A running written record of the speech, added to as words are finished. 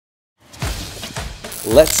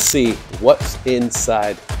Let's see what's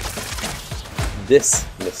inside this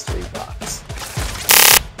mystery box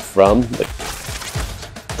from the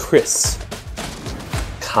Chris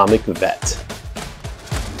Comic Vet.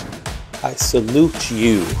 I salute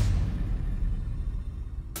you.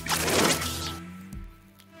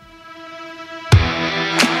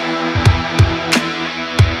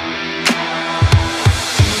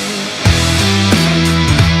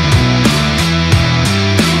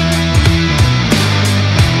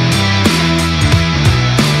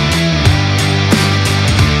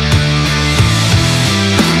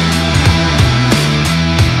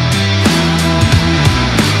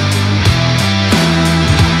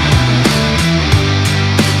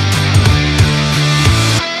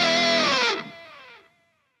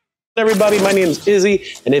 Everybody, my name is Izzy,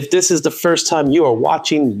 and if this is the first time you are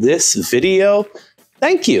watching this video,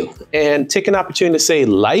 thank you. And take an opportunity to say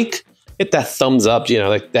like, hit that thumbs up,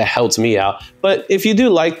 like that helps me out. But if you do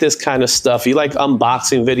like this kind of stuff, you like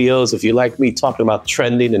unboxing videos, if you like me talking about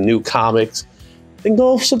trending and new comics, then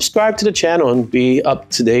go subscribe to the channel and be up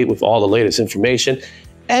to date with all the latest information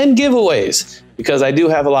and giveaways, because I do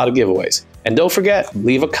have a lot of giveaways. And don't forget,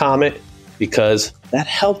 leave a comment because that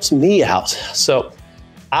helps me out. So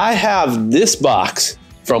I have this box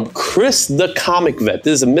from Chris the Comic Vet.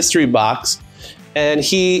 This is a mystery box. And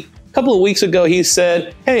a couple of weeks ago, he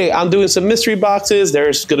said, hey, I'm doing some mystery boxes.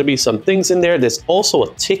 There's gonna be some things in there. There's also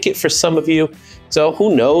a ticket for some of you. So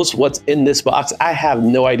who knows what's in this box? I have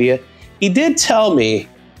no idea. He did tell me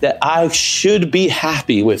that I should be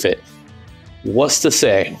happy with it. What's to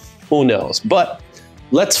say? Who knows? But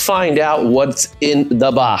let's find out what's in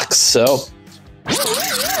the box. So.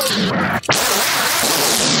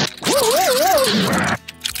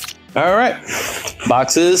 All right,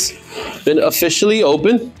 box has been officially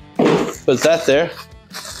opened. Put that there.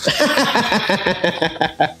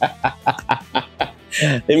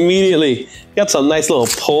 Immediately, got some nice little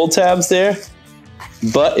pull tabs there.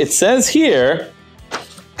 But it says here,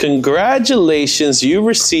 congratulations, you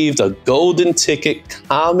received a golden ticket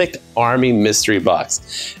Comic Army mystery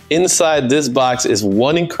box. Inside this box is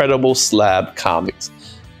one incredible slab comics.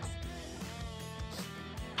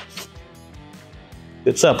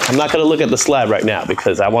 It's up. I'm not going to look at the slab right now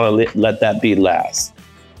because I want to let that be last.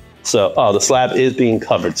 So, the slab is being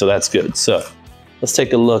covered, so that's good. So let's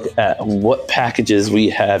take a look at what packages we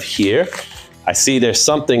have here. I see there's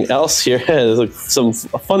something else here. There's some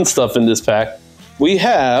fun stuff in this pack. We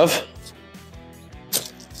have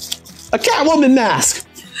a Catwoman mask.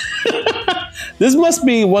 This must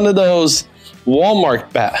be one of those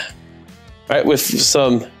Walmart right, with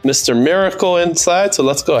some Mr. Miracle inside. So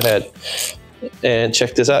let's go ahead and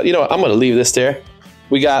check this out. You know what? I'm going to leave this there.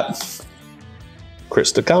 We got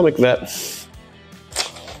Chris the Comic Vet.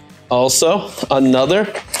 Also, another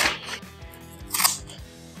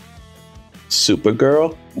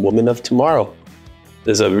Supergirl, Woman of Tomorrow.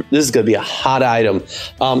 This is going to be a hot item.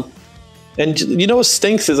 And you know what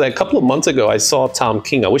stinks is that a couple of months ago, I saw Tom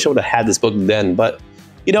King. I wish I would have had this book then, but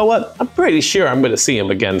you know what? I'm pretty sure I'm going to see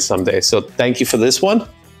him again someday. So thank you for this one.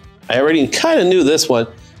 I already kind of knew this one.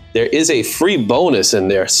 There is a free bonus in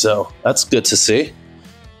there, so that's good to see.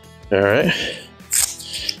 All right.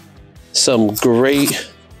 Some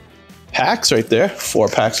great packs right there. 4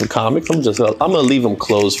 packs of comics. I'm gonna leave them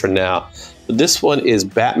closed for now. But this one is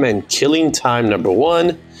Batman Killing Time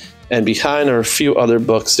 #1. And behind are a few other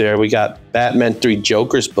books there. We got Batman 3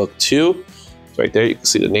 Jokers book 2. Right there, you can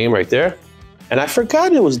see the name right there. And I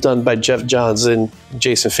forgot it was done by Jeff Johns and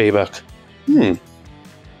Jason Fabok.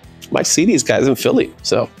 Might see these guys in Philly,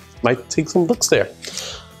 so might take some books there.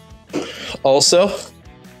 Also,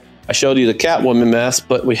 I showed you the Catwoman mask,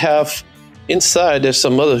 but we have inside, there's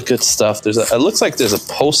some other good stuff. It looks like there's a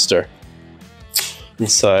poster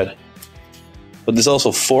inside, but there's also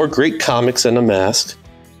 4 great comics and a mask.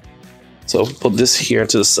 So put this here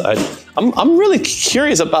to the side. I'm really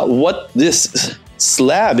curious about what this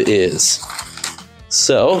slab is.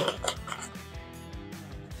 So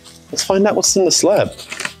let's find out what's in the slab.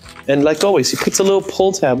 And like always, he puts a little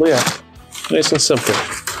pull tab. Look at that. Nice and simple.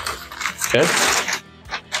 Okay.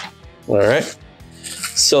 All right.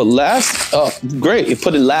 So great. He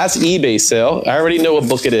put it last eBay sale. I already know what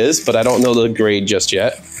book it is, but I don't know the grade just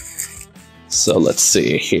yet. So let's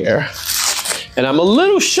see here. And I'm a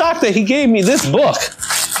little shocked that he gave me this book,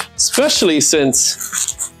 especially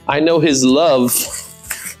since I know his love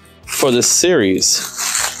for this series.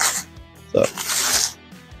 So.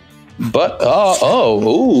 But, I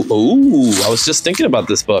was just thinking about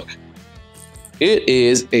this book. It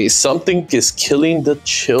is a Something is Killing the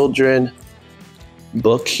Children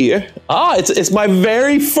book here. Ah, it's my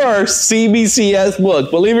very first CBCS book.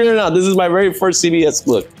 Believe it or not, this is my very first CBS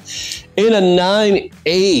book. In a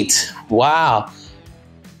 9.8. Wow.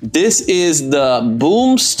 This is the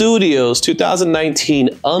Boom Studios 2019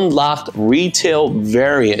 Unlocked Retail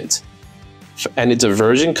Variant. And it's a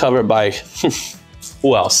version covered by,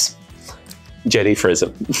 who else? Jenny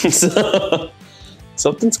Frison.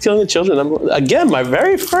 Something's Killing the Children. Again, my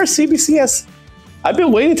very first CBCS. I've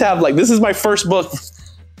been waiting to have, like, this is my first book.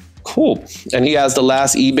 Cool. And he has the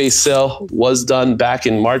last eBay sale was done back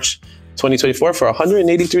in March 2024 for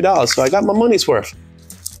 $183. So I got my money's worth.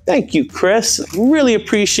 Thank you, Chris. Really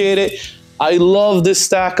appreciate it. I love this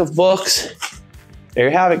stack of books. There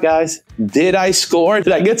you have it, guys. Did I score?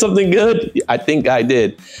 Did I get something good? I think I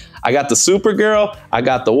did. I got the Supergirl. I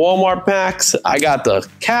got the Walmart packs. I got the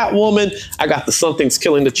Catwoman. I got the Something's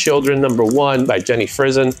Killing the Children #1 by Jenny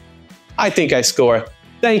Frison. I think I score.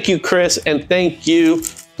 Thank you, Chris, and thank you.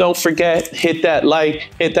 Don't forget, hit that like,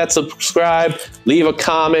 hit that subscribe, leave a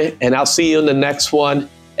comment, and I'll see you in the next one.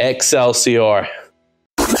 Excelsior.